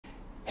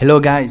Hello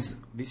guys,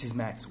 this is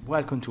Max.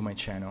 Welcome to my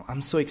channel.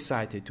 I'm so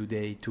excited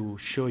today to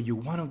show you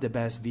one of the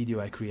best video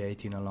I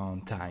create in a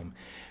long time.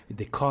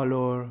 The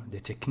color,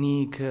 the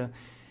technique,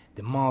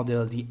 the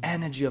model, the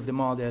energy of the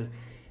model,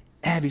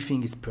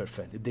 everything is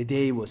perfect. The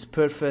day was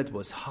perfect,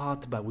 was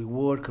hot, but we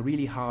work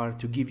really hard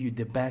to give you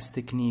the best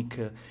technique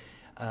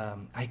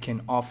I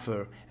can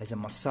offer as a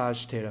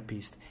massage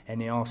therapist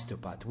and an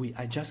osteopath.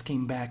 I just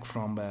came back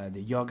from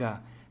the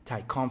yoga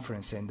Thai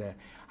conference, and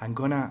I'm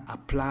gonna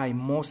apply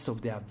most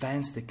of the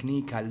advanced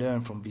technique I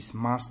learned from this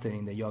master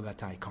in the yoga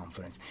Thai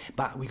conference.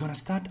 But we're gonna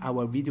start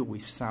our video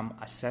with some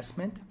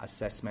assessment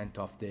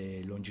of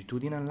the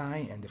longitudinal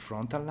line and the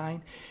frontal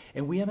line,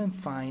 and we haven't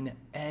found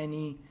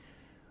any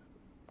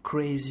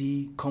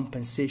crazy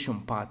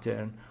compensation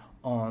pattern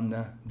on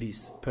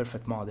this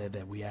perfect model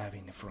that we have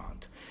in the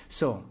front.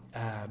 So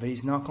there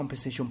is no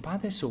compensation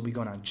pattern, so we're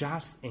gonna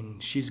just,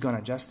 and she's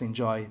gonna just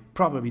enjoy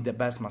probably the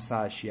best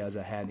massage she has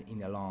had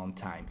in a long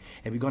time.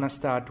 And we're gonna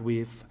start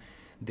with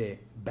the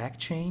back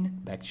chain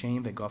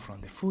that go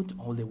from the foot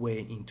all the way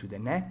into the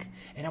neck.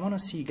 And I wanna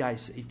see,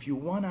 guys, if you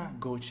wanna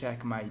go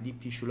check my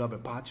Deep Tissue Lover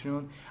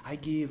Patreon, I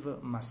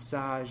give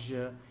massage,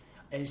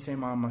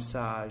 ASMR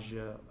massage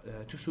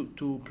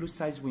to plus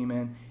size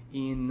women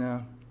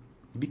in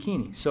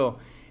bikini. So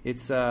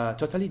it's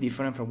totally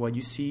different from what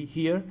you see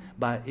here,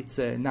 but it's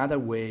another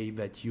way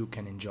that you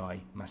can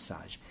enjoy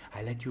massage.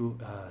 I let you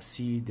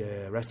see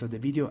the rest of the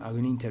video. I'm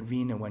going to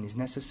intervene when it's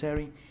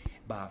necessary,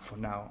 but for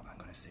now I'm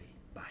going to say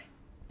bye.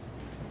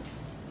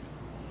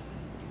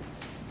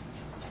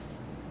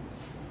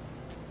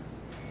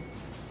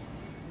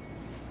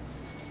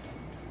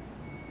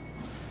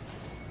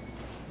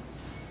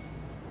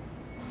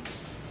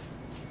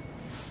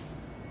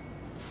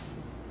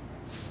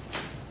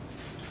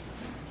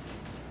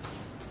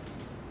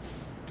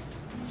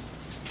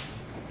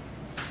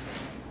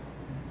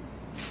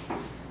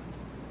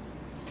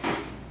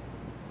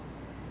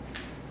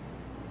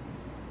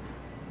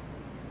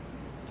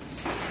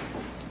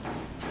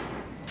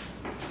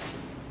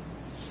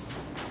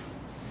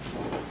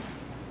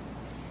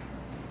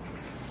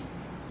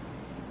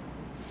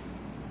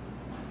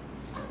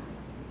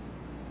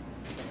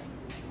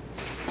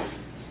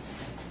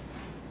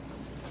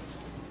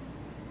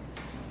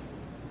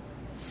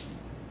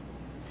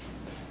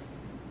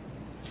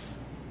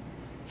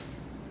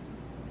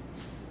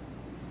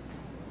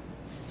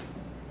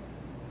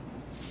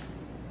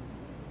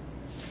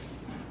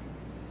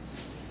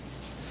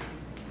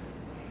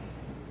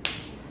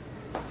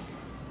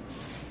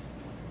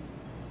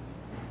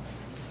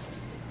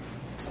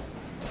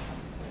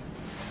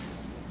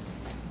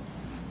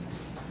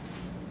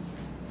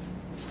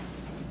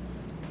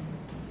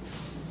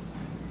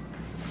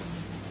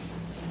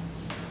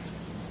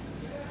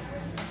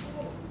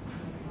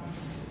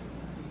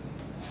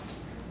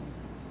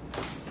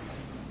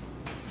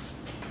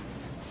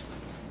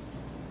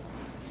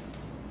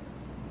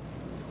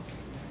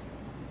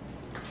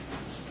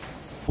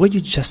 What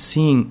you're just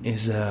seeing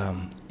is a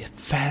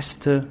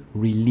fast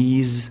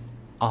release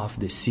of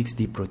the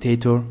 6D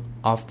rotator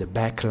of the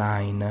back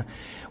line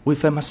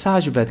with a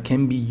massage that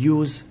can be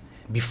used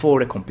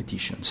before a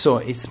competition. So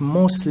it's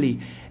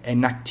mostly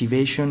an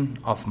activation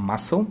of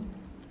muscle.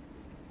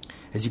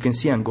 As you can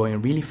see, I'm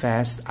going really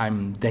fast.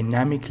 I'm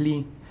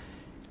dynamically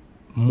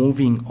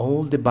moving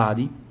all the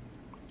body,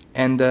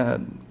 and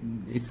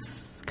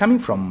it's coming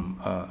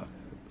from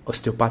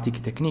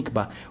osteopathic technique,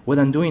 but what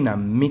I'm doing,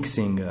 I'm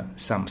mixing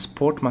some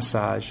sport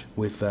massage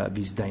with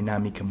this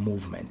dynamic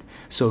movement.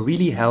 So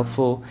really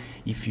helpful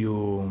if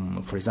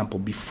you, for example,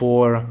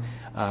 before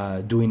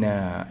doing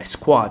a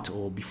squat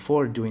or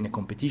before doing a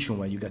competition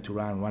where you got to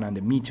run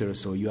 100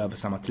 meters, or you have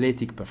some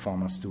athletic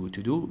performance to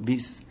do,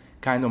 this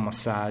kind of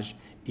massage,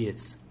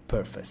 it's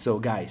perfect. So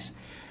guys,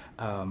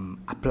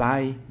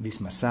 apply this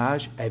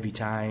massage every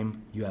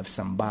time you have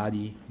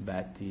somebody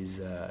that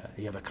is,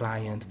 you have a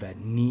client that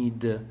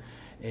need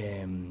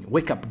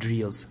wake-up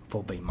drills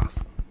for their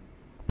muscle.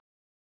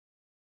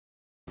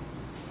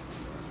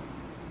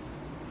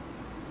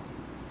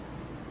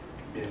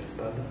 Bien la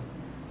espalda.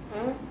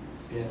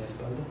 Bien la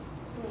espalda.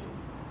 Sí.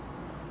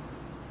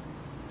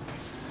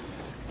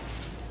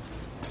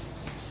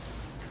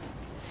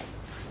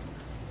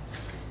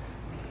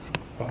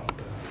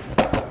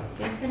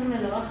 ¿Quieres que no me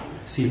lo baje?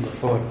 Sí, por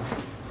favor.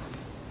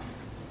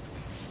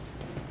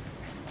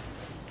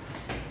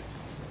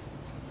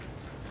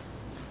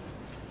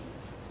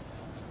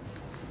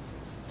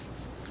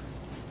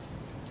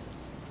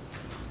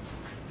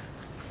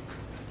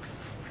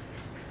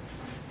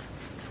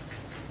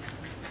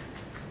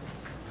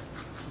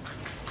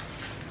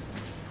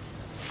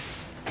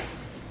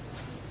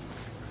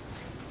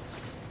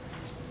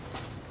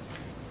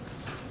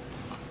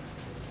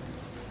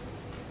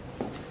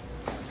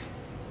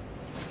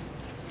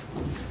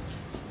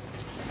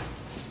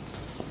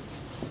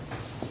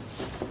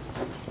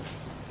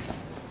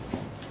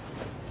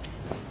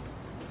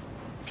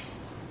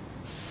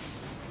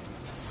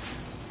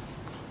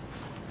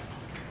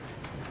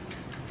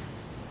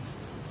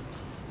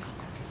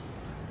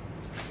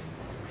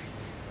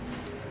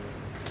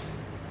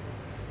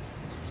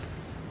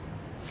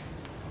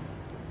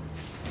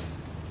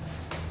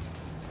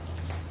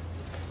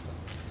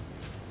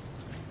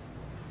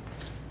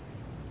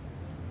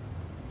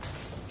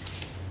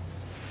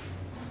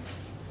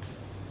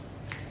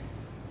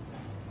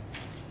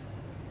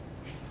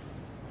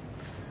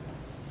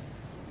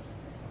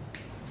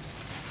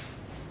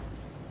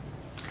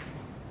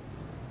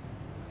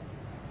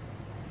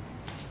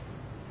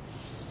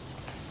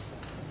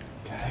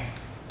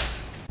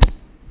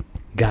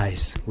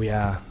 Guys, we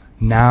are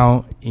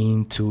now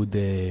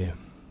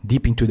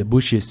deep into the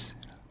bushes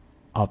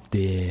of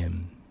the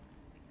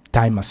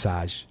Thai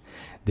massage,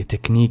 the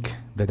technique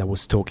that I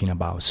was talking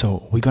about.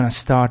 So we're gonna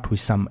start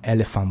with some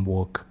elephant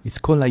walk. It's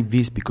called like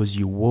this because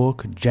you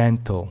walk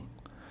gentle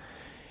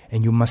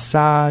and you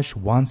massage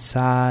one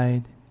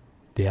side,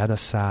 the other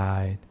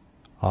side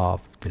of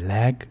the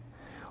leg,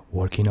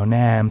 working on the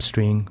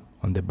hamstring,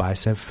 on the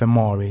bicep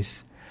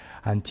femoris,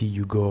 until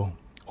you go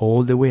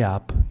all the way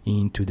up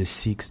into the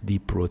 6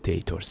 deep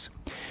rotators.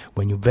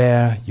 When you're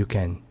there, you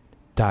can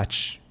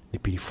touch the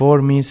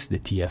piriformis, the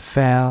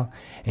TFL,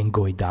 and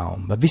go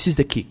down. But this is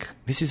the kick.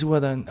 This is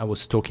what I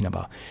was talking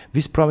about.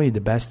 This is probably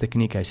the best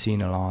technique I've seen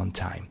in a long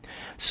time.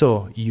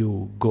 So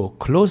you go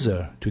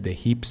closer to the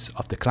hips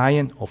of the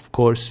client. Of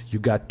course, you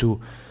got to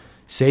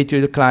say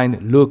to the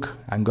client, look,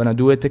 I'm going to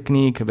do a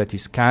technique that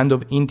is kind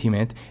of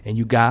intimate, and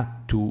you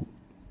got to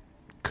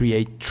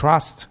create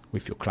trust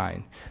with your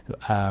client.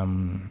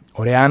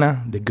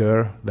 OREANA, the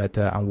girl that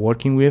I'm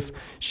working with,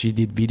 she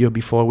did video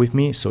before with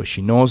me, so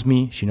she knows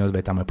me, she knows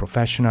that I'm a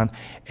professional,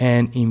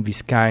 and in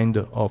this kind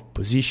of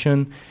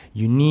position,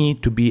 you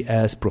need to be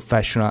as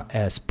professional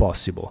as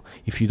possible.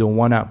 If you don't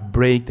want to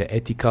break the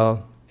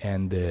ethical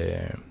and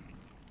if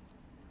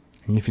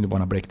you don't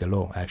want to break the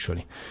law,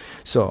 actually.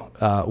 So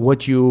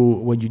what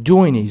you're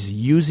doing is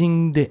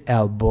using the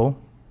elbow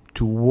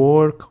to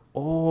work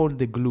all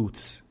the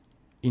glutes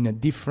in a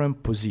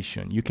different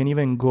position. You can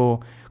even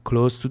go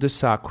close to the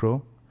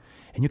sacral,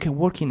 and you can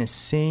work in the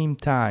same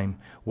time,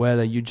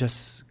 whether you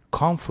just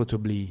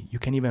comfortably, you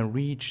can even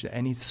reach,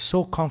 and it's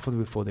so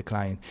comfortable for the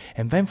client.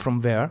 And then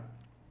from there,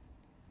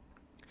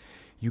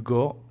 you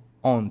go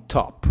on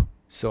top.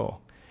 So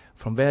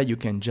from there, you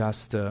can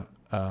just go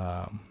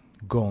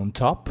on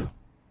top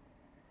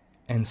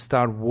and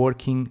start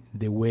working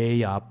the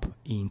way up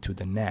into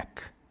the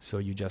neck. So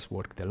you just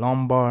work the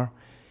lumbar,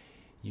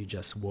 you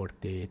just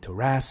work the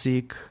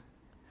thoracic,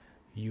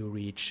 you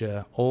reach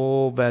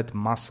all that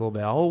muscle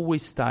that are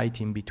always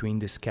tight in between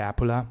the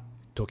scapula,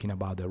 talking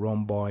about the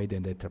rhomboid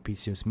and the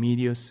trapezius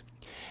medius.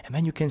 And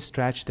then you can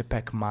stretch the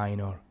pec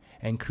minor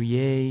and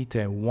create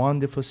a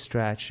wonderful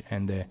stretch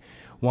and a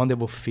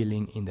wonderful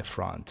feeling in the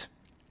front.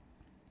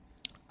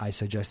 I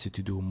suggest you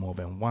to do more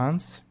than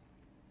once.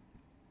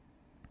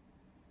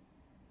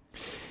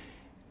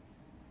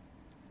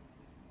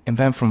 And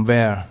then from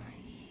there,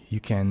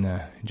 you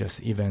can just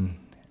even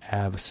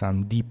have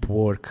some deep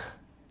work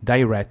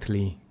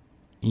directly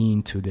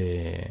into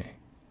the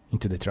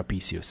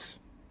trapezius.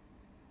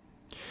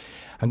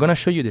 I'm going to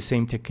show you the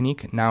same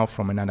technique now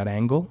from another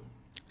angle,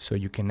 so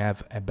you can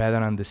have a better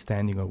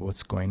understanding of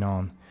what's going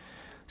on.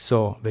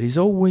 So there is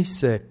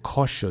always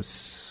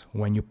cautious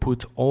when you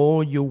put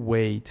all your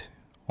weight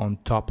on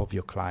top of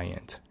your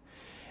client.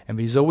 And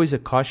there is always a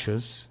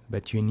cautious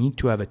that you need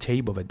to have a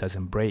table that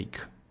doesn't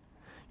break.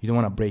 You don't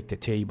want to break the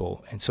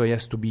table, and so it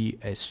has to be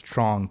a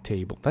strong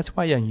table. That's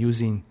why I'm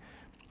using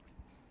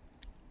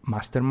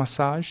Master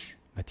Massage.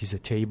 That is a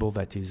table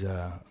that is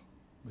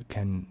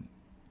can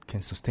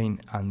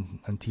sustain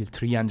until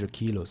 300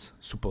 kilos,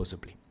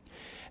 supposedly.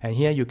 And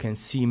here you can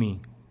see me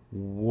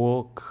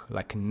walk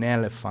like an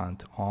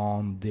elephant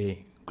on the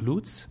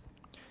glutes,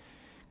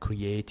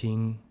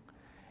 creating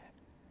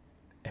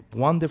a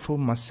wonderful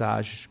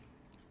massage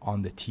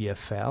on the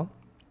TFL.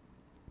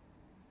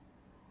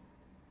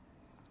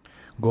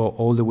 Go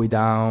all the way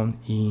down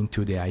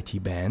into the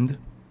IT band.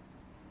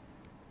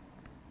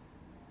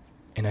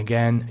 And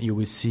again, you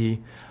will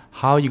see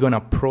how you're going to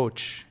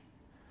approach.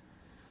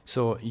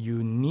 So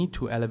you need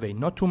to elevate,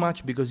 not too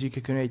much because you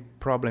can create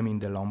problem in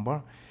the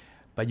lumbar,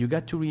 but you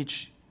got to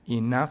reach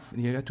enough,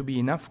 you got to be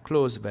enough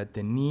close that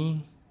the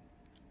knee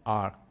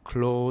are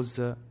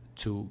closer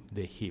to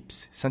the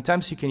hips.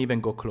 Sometimes you can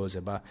even go closer,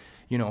 but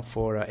you know,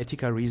 for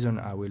ethical reason,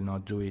 I will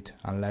not do it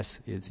unless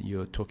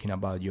you're talking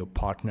about your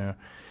partner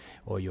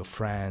or your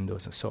friend or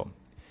so.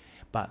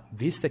 But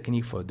this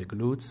technique for the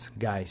glutes,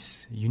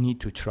 guys, you need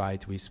to try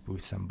it with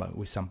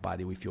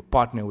somebody, with your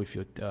partner, with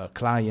your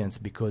clients,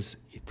 because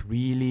it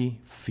really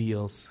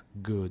feels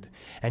good.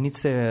 And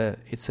it's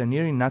a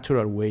nearly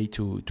natural way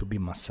to be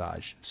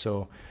massaged.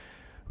 So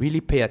really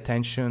pay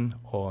attention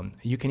on,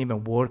 you can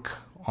even work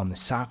on the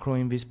sacral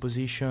in this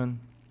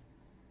position.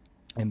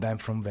 And then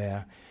from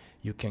there,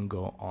 you can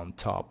go on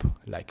top,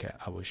 like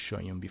I was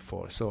showing you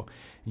before. So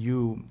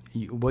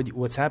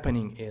what's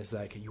happening is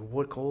like you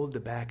work all the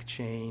back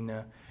chain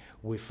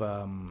with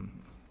a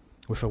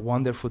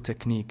wonderful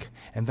technique,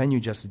 and then you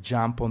just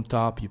jump on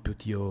top. You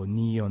put your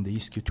knee on the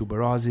ischial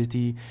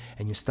tuberosity,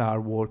 and you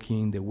start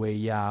working the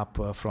way up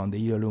from the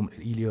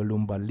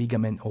iliolumbar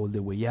ligament all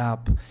the way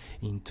up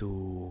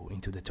into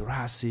the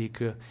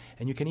thoracic,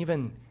 and you can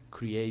even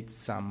create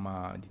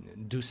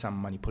do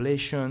some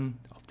manipulation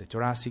of the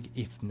thoracic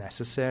if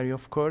necessary,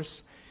 of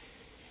course.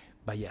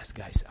 But yes,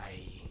 guys,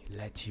 I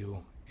let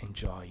you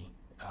enjoy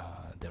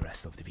the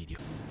rest of the video.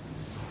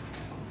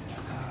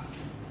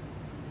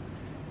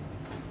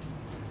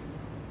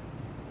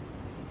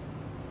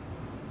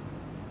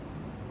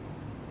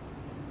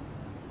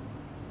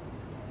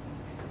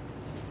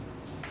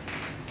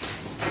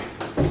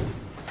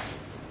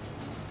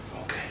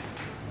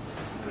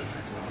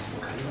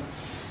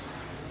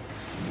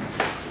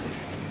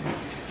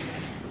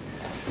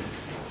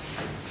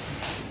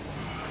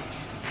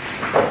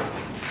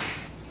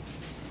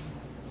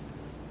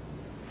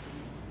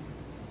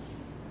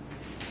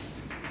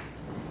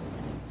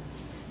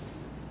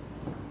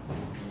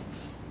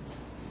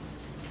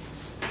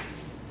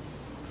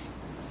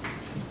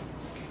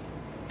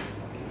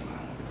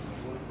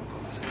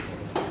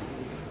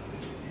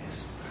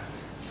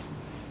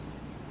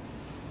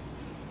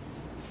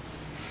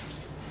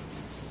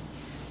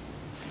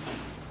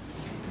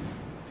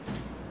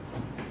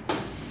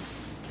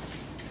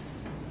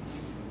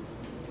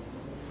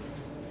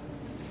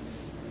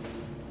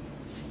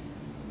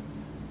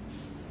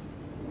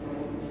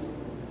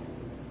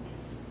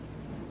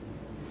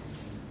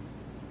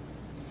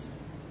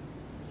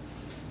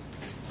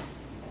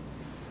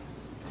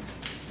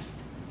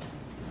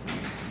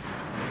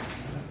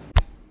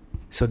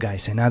 So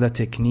guys, another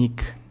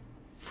technique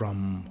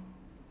from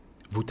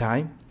Wu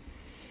Tai.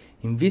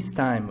 In this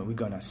time, we're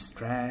gonna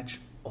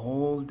stretch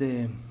all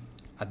the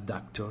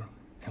adductor,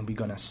 and we're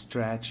gonna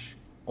stretch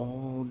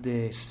all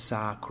the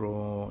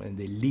sacro and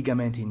the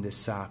ligament in the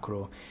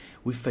sacro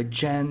with a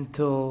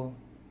gentle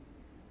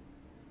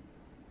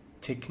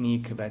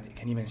technique that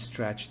can even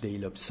stretch the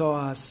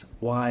iliopsoas,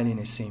 while in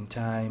the same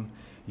time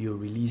you're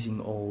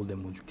releasing all the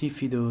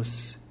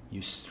multifidus,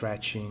 you're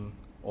stretching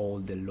all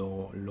the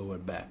lower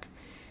back.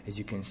 As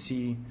you can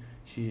see,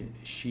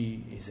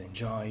 she is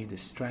enjoying the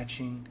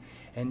stretching,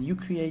 and you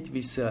create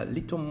this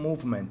little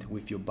movement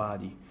with your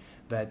body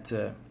that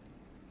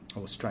I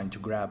was trying to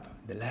grab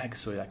the leg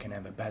so I can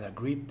have a better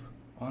grip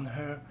on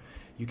her.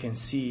 You can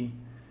see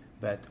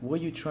that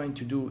what you're trying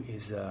to do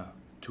is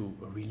to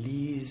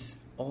release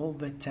all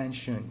the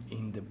tension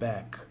in the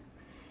back,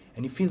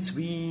 and it feels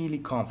really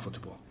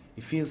comfortable.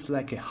 It feels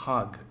like a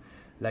hug,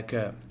 like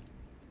a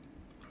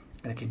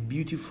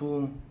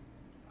beautiful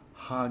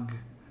hug,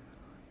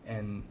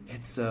 and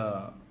it's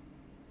I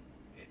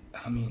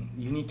mean,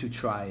 you need to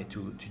try it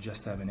to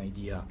just have an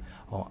idea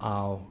of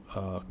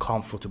how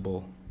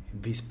comfortable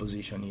this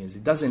position is.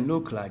 It doesn't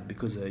look like,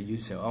 because you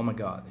say, oh my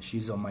god,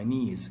 she's on my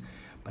knees,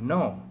 but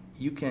no,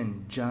 you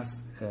can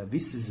just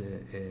this is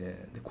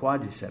the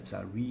quadriceps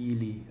are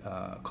really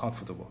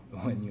comfortable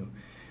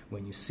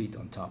when you sit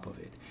on top of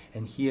it.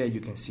 And here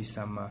you can see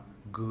some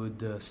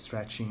good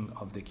stretching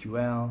of the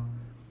QL.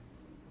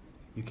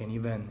 You can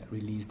even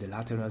release the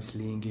lateral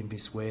sling in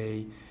this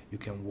way. You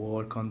can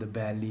work on the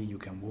belly. You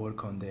can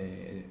work on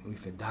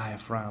with the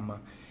diaphragm,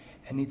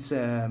 and it's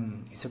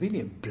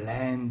really a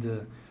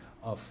blend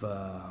of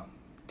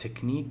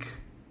technique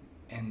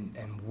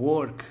and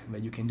work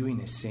that you can do in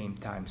the same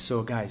time.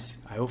 So guys,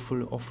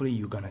 hopefully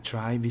you're gonna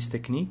try this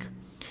technique.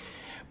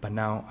 But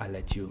now I'll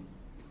let you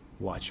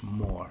watch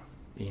more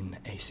in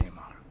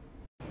ASMR.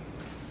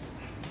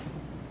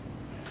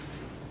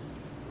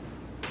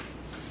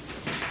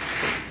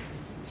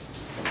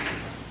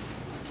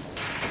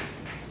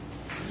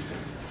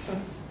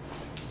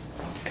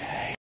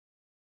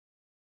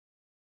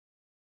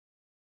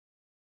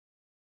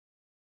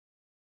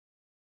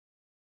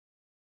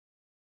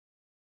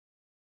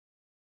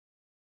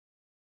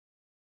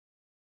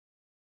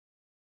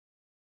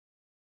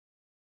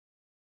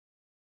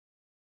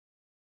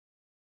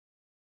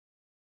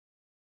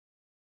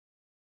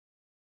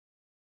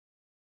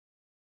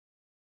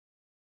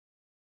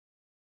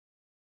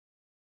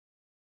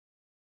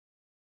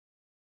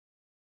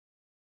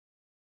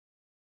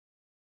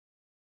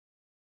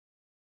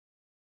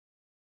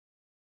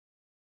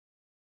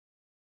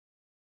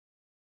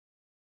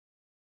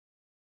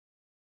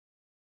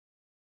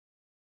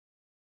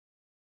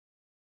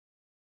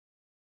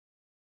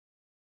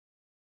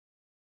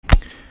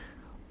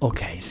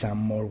 Okay, some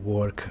more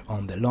work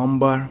on the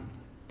lumbar.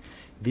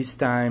 This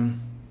time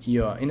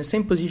you're in the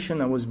same position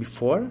I was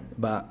before,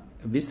 but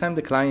this time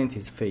the client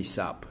is face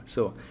up.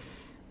 So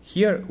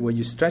here what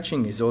you're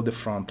stretching is all the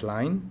front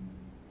line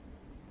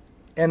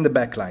and the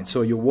back line.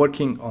 So you're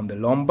working on the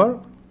lumbar.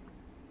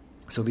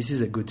 So this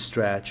is a good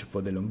stretch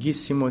for the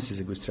longissimus, is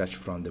a good stretch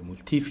from the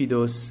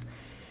multifidus,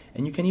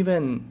 and you can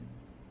even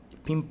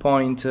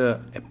pinpoint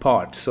a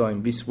part. So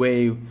in this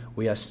way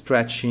we are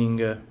stretching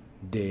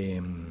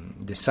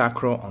the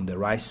sacral on the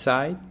right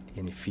side,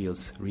 and it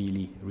feels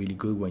really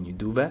good when you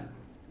do that.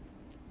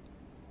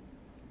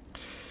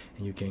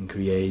 And you can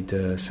create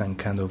some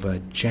kind of a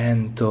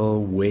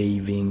gentle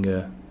waving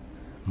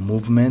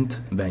movement.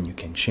 Then you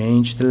can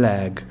change the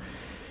leg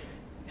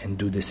and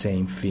do the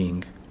same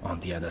thing on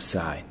the other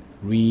side.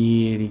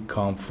 Really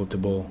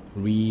comfortable,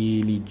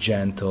 really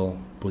gentle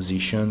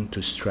position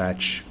to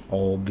stretch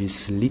all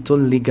this little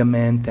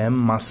ligament and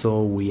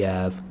muscle we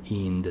have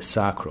in the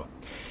sacral.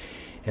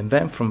 And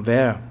then from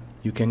there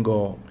you can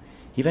go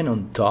even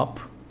on top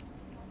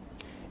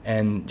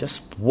and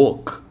just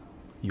walk.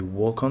 You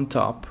walk on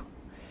top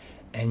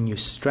and you're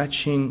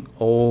stretching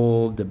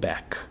all the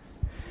back.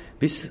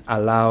 This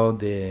allows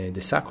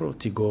the sacral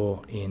to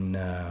go in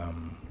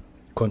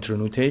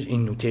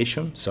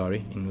nutation.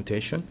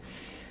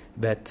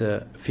 That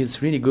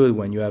feels really good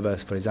when you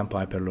have, for example,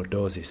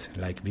 hyperlordosis,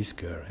 like this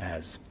girl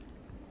has.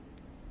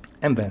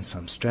 And then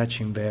some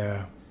stretching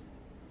there.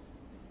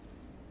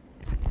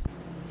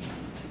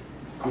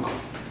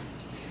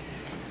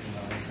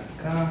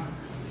 Acá,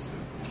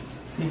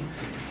 así,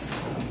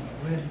 una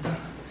vuelta,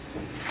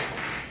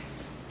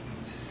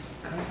 esto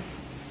acá,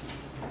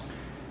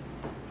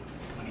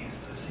 pon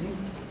esto así,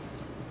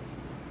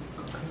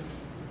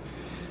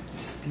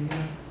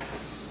 respira,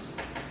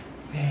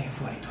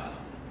 fuera y todo.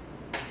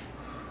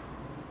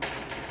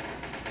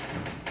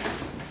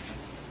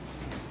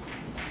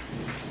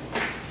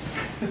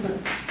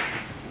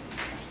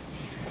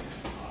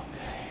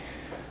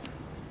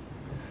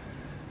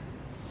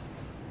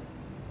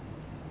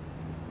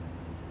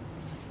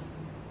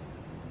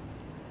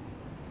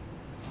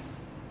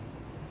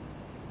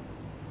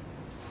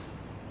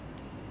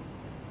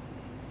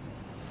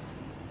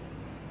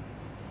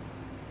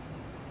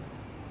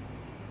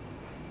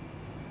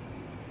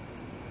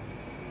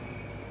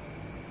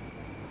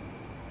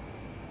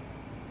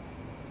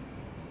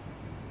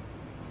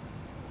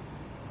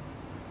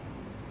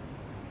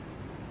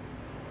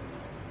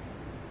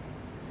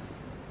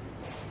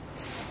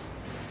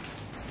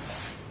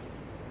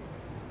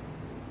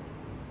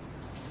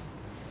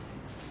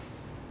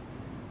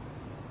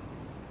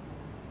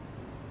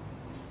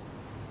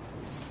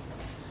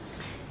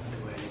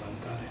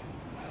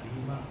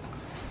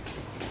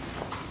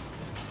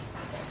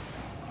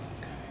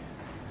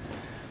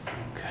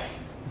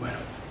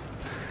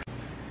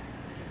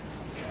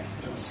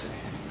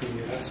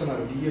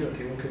 rodilla la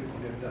tengo que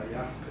poner de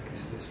allá, porque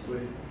si después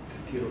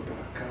te tiro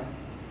para acá.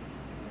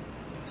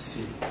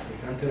 Sí,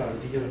 porque antes la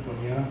rodilla la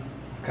ponía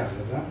acá,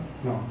 ¿verdad?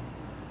 No.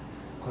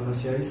 Cuando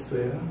hacía esto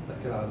era, ¿de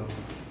qué lado?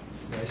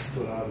 De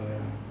este lado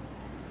era.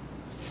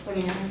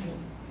 Ponía así.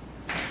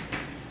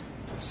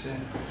 Entonces,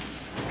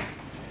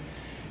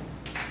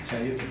 o sea,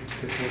 yo te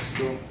he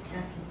puesto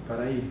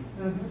para ahí.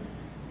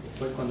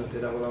 Después cuando te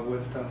daba la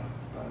vuelta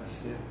para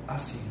hacer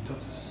así,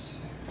 entonces...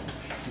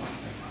 No,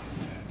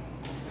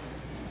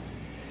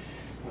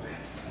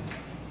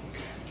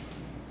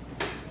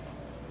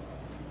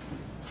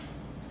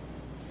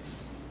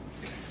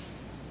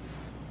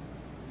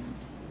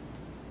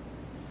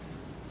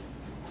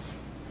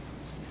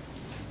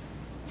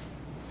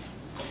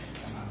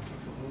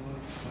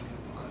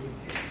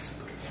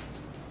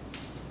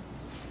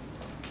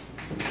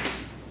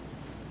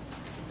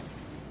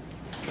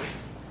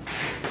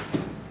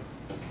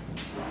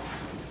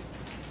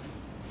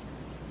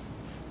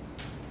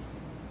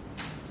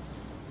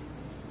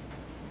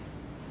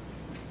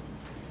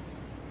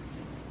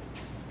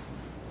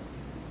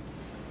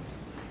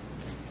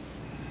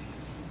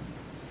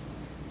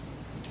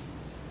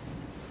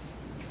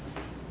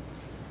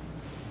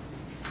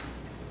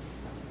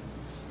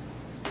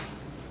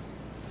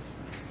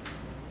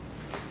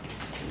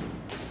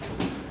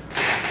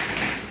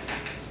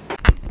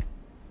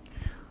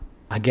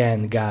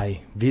 Again,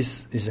 guy,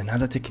 this is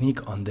another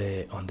technique on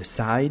the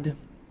side.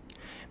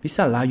 This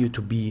allows you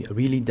to be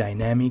really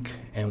dynamic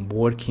and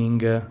working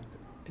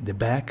the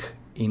back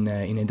in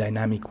a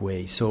dynamic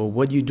way. So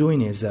what you're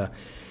doing is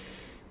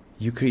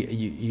you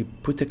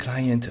put the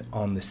client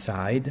on the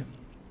side.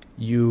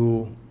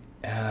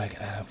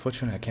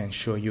 Unfortunately, I can't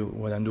show you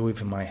what I'm doing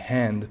with my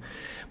hand,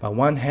 but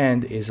one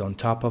hand is on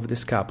top of the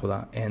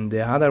scapula, and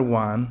the other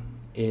one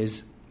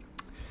is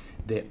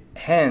the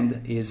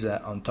hand is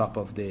on top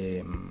of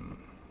the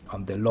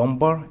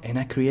lumbar, and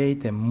I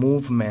create a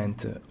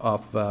movement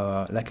of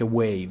like a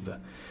wave.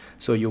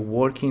 So you're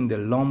working the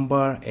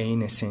lumbar, and in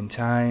the same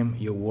time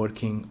you're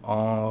working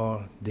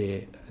on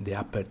the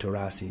upper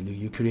thoracic.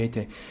 You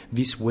create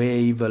this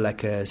wave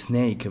like a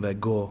snake that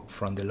go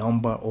from the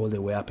lumbar all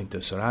the way up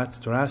into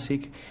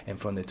thoracic, and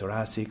from the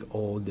thoracic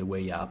all the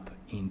way up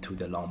into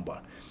the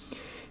lumbar.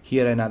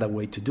 Here another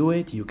way to do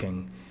it: you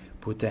can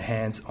put the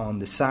hands on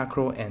the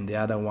sacral and the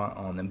other one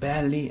on the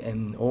belly,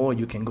 or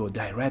you can go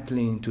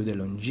directly into the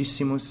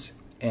longissimus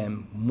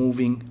and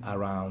moving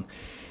around.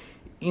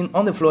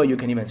 On the floor, you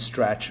can even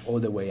stretch all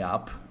the way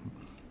up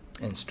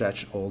and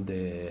stretch all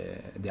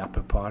the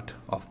upper part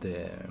of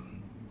the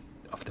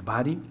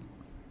body.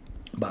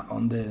 But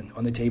on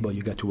the table,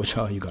 you got to watch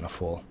how you're gonna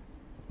fall.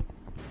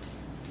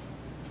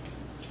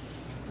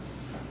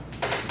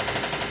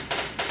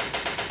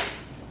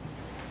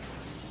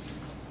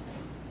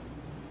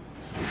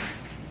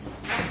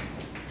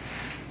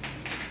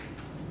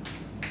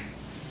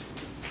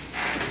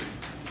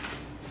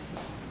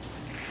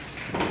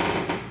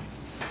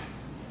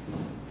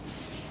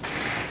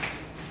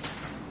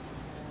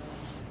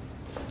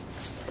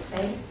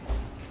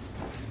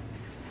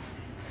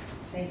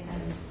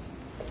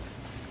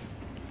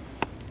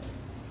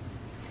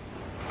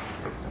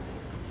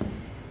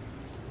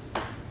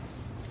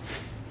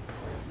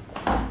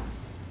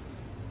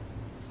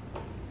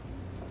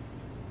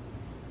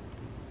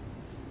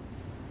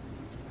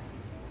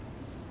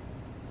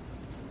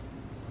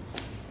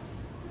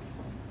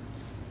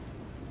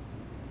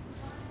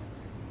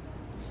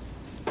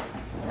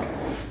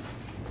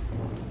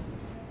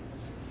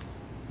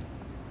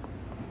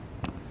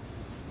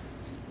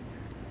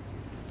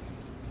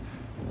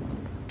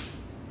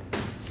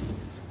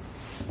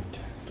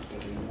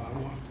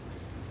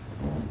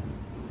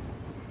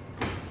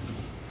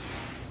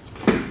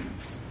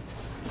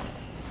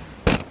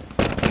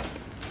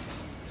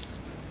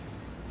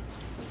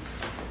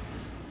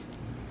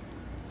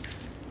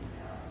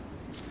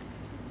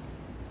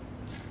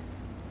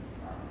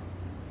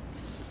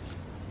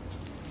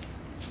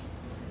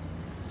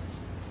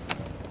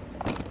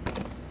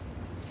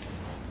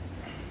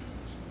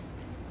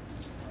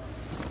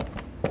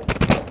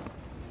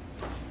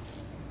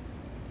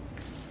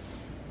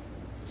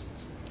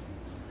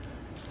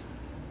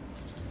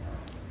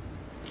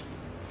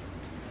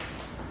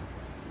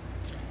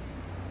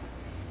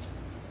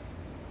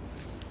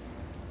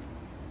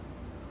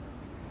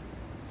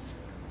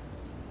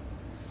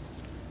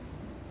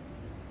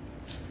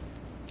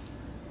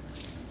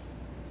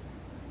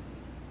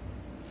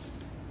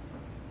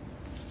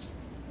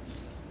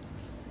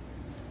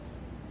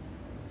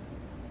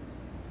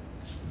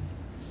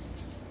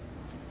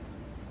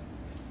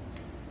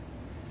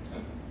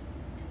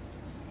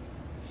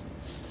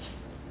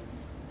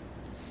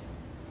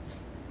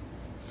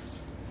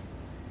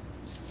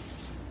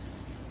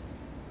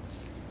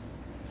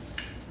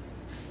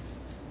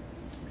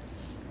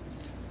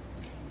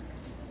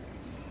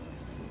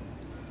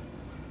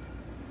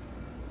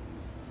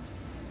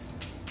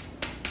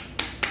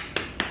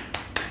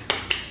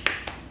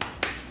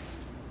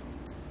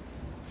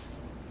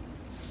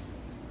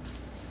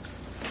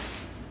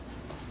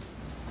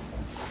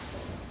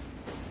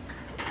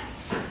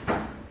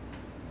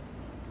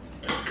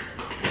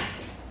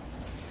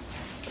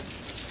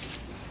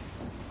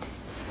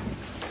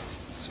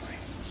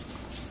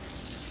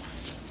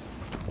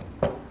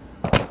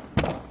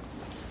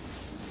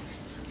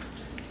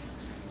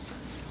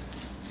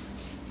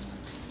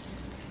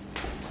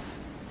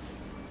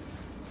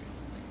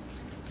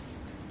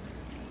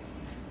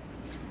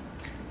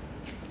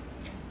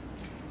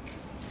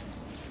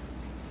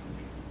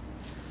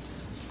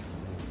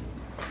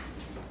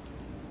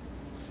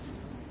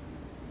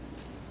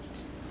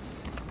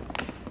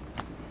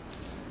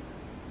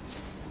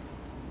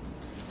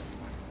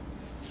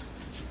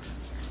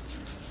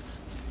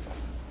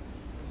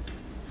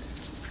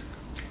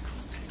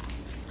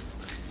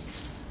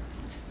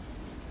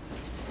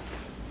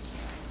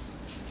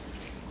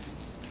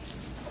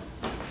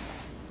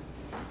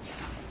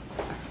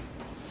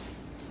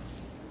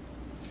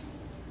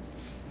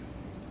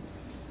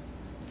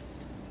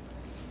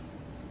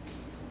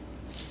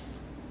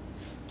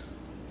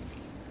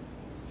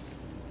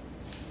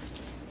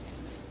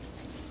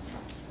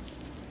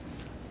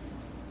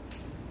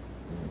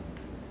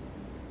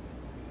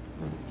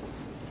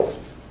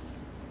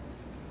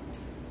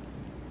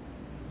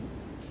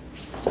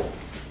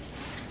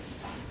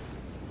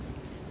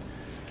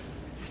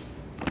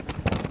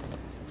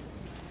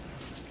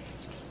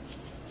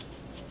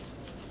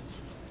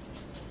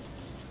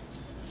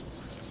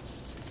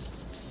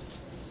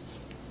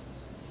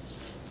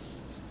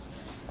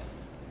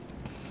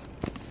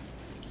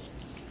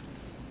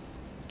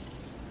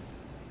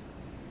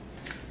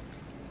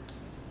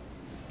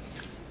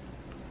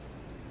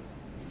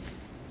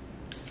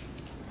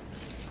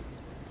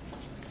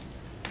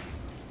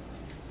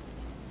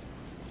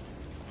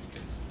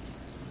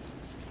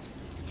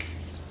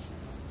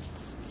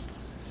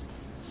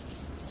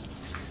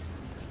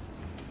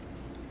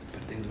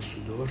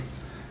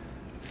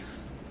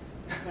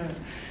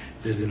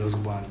 desde los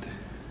guantes.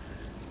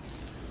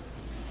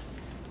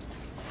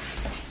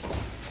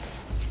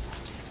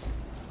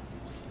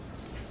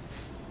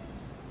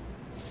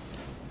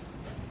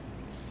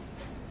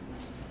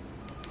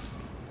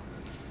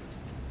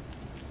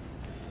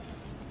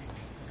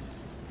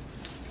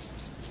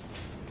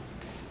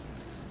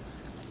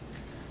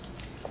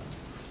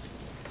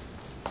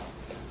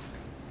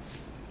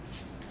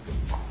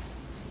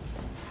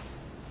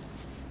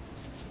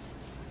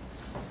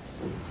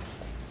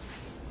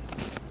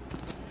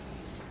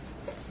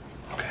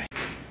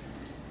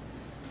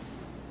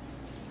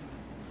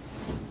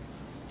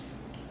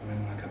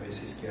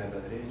 Izquierda,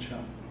 derecha,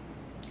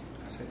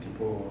 hace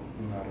tipo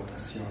una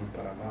rotación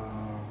para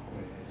abajo,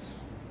 eso.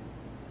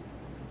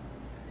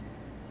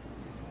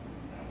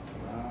 Al otro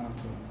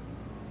lado.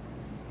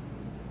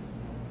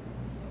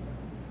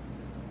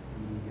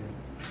 Sigue.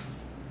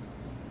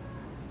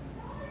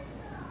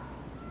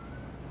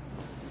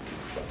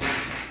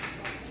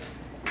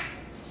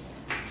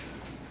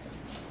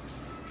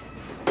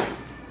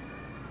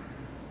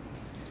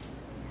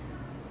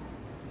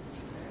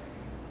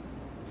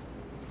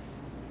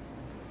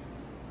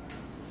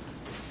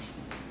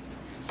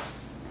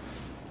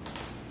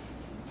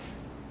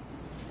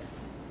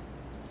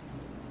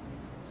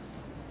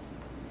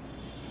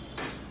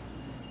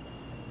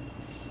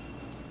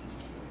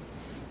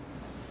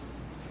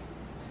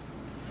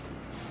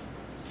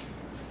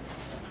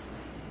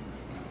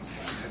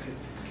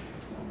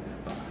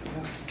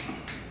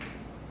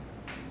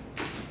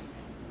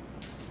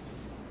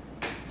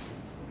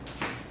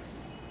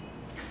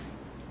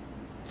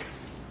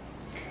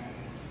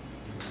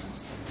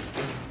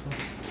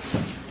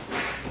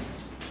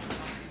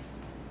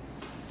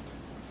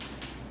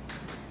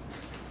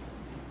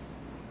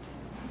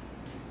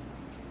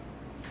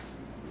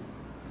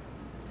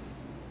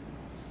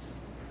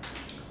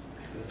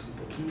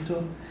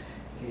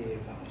 Y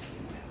vamos de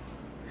nuevo.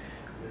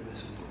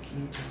 Vuelves un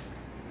poquito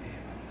y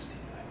vamos de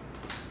nuevo.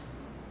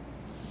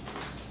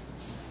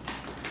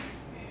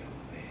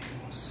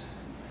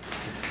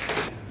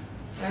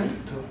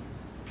 Frito.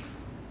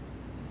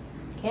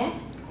 ¿Qué?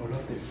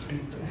 Olor de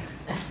frito.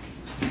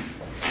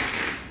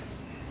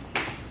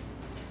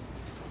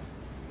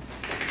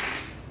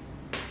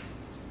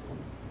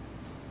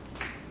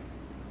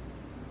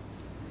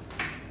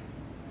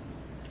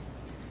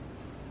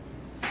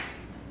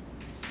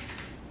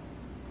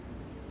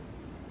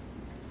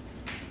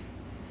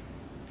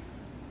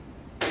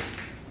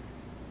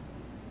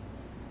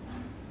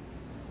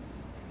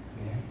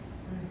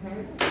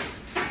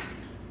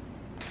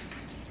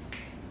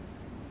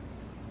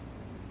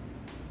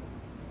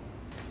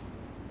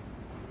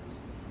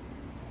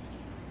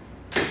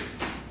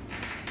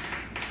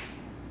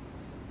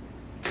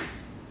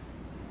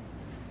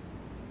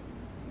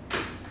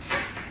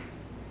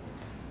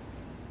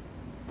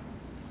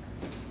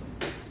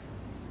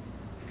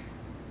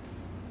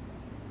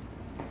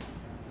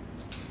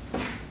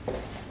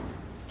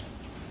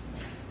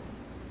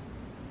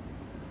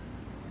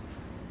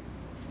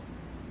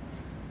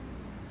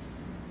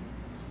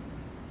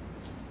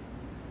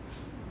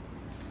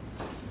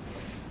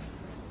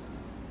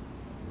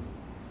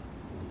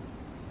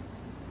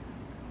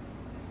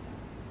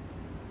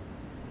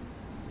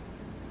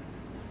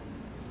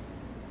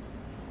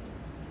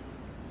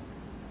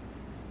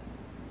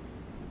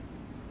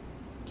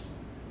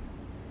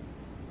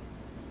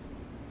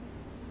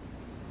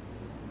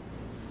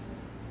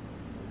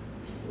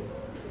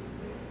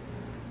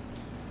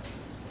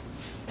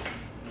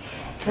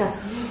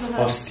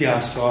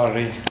 Ostia,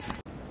 sorry.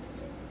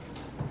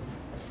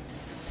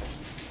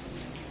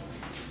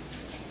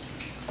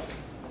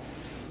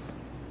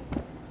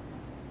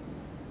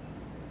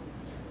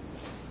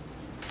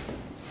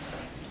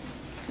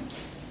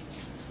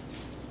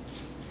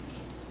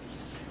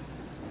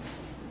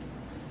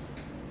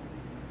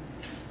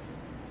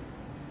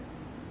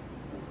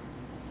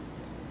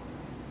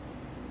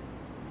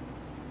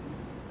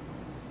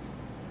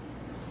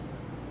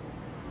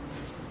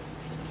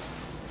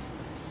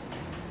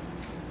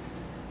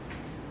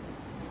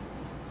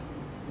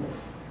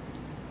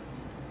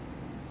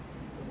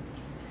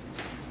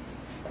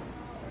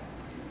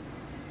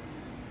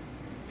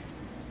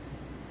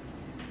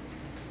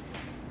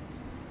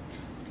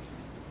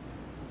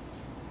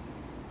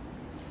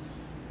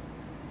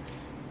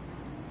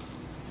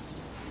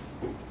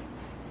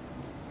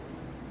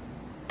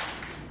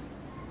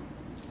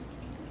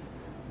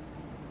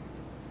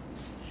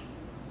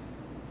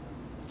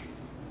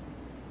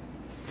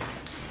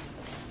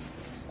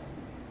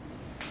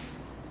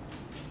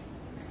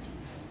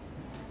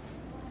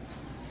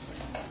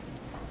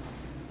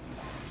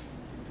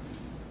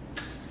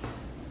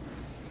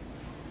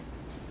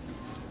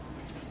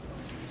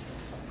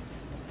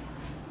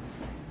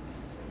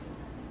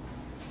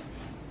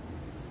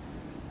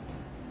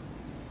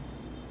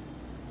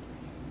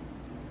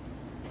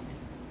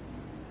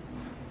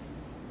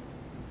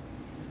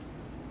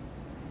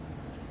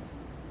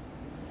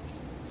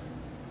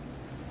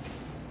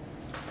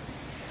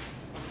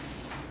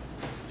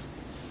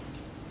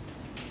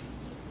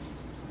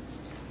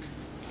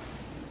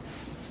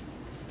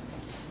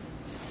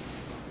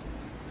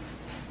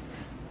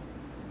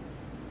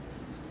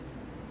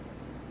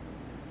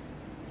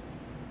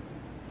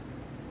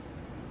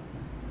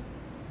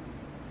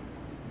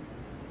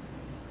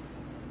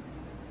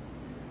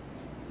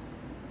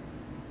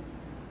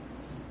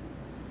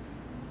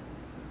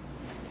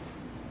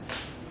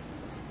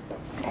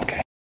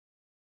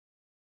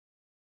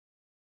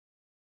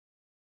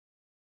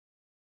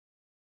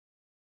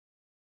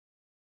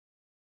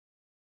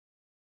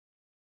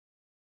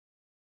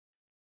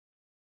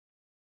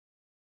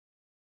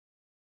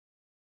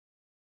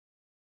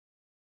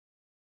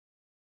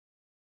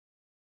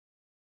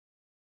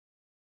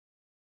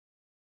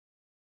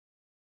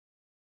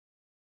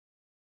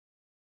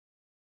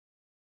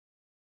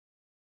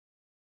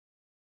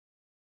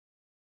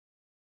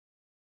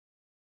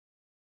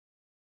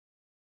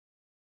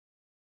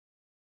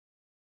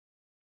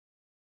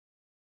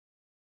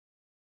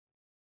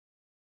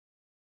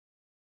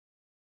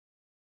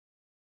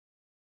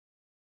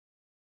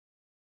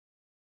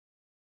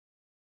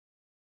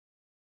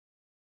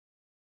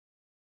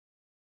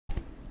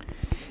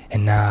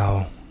 And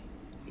now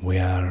we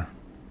are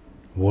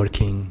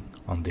working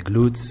on the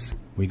glutes.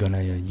 We're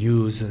gonna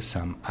use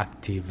some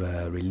active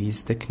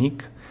release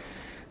technique.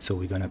 So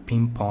we're gonna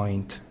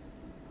pinpoint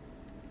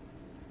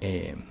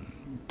a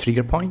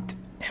trigger point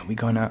and we're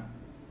gonna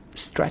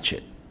stretch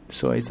it.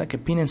 So it's like a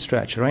pin and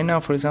stretch. Right now,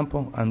 for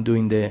example, I'm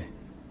doing the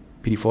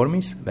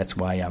piriformis. That's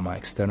why I'm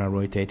external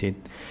rotated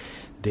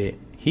the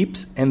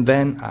hips, and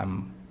then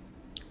I'm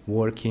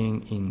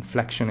working in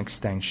flexion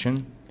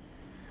extension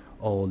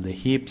all the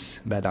hips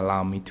that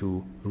allow me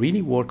to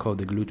really work on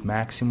the glute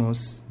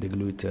maximus, the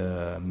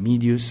glute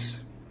medius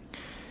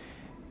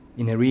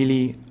in a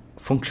really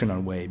functional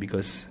way,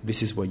 because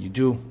this is what you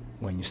do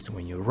when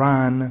you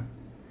run,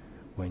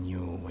 when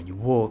you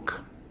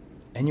walk,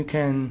 and you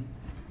can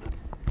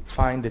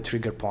find the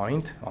trigger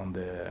point on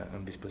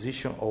this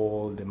position,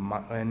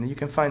 and you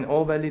can find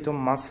all the little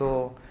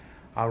muscle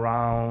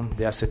around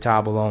the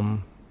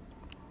acetabulum,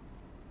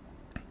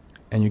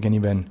 and you can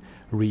even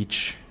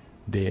reach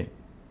the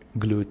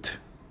glute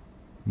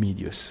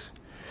medius.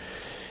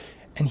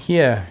 And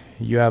here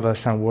you have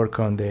some work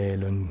on the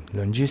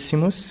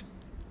longissimus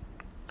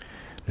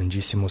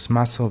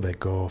muscle that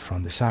go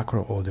from the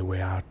sacrum all the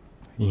way up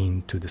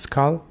into the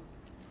skull.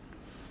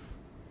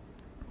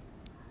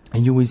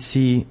 And you will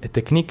see a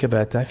technique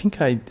that I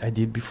think I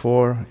did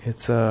before.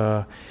 It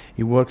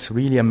works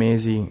really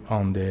amazing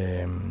on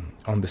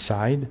the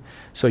side.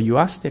 So you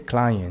ask the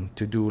client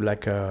to do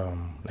like a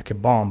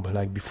bomb,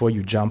 like before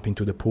you jump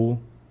into the pool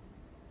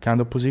kind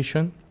of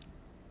position,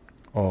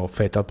 or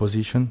fetal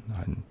position.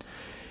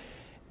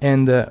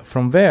 And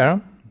from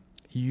there,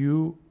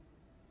 you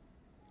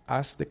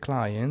ask the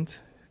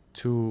client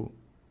to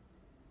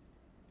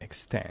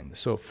extend.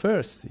 So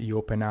first you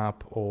open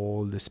up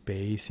all the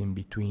space in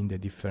between the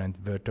different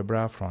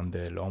vertebrae from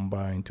the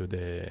lumbar into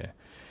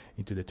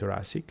the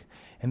thoracic,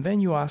 and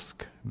then you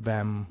ask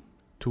them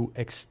to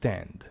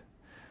extend.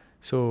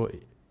 So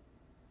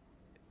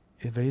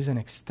if there is an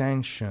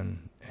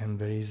extension and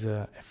there is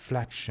a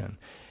flexion,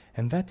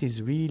 and that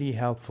is really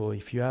helpful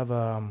if you have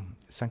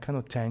some kind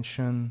of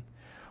tension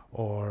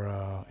or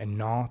a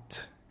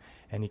knot,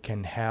 and it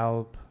can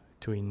help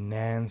to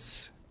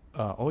enhance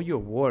all your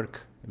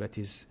work. That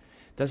is,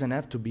 doesn't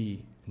have to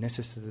be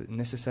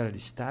necessarily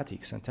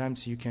static.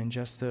 Sometimes you can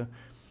just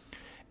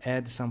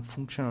add some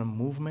functional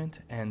movement,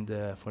 and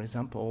for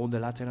example, all the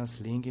lateral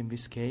sling in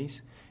this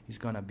case is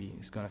gonna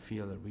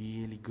feel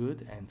really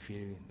good and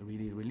feel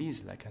really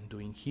released, like I'm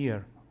doing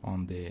here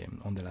on the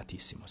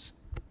latissimus.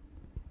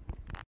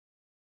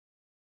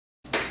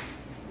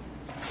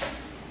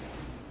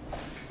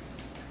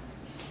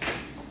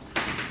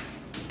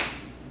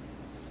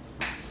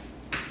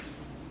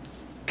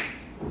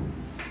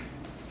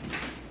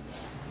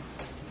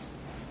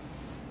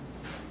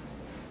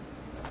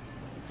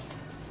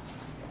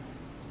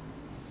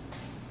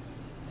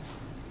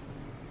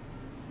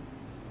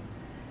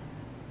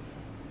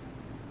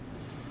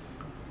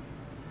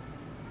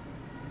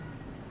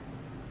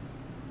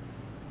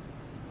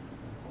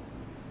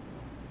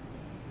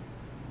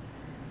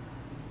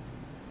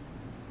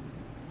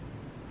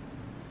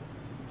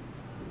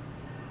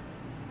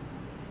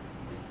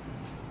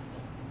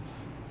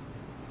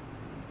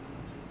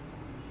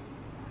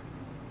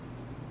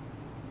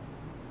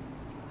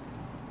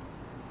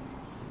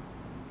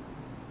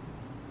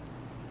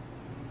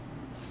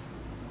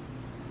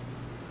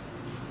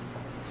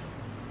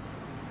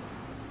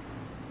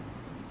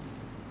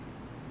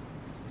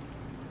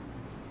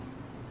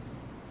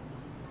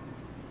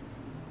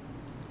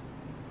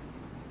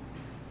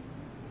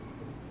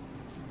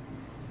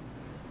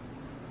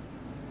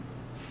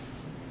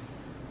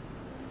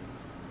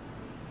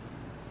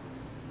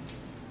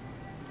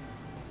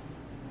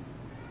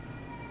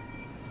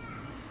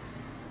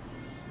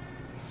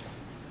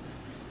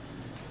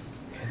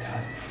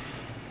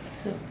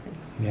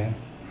 Bien.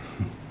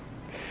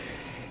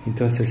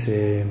 Entonces,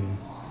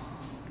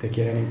 te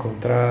quieren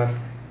encontrar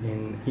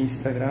en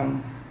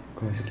Instagram.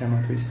 ¿Cómo se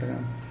llama tu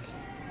Instagram?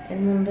 El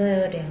mundo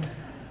de OREANA.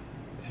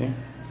 Sí?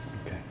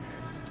 Okay.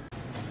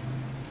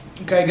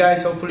 Okay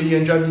guys, hopefully you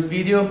enjoyed this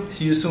video.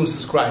 See you soon.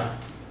 Subscribe.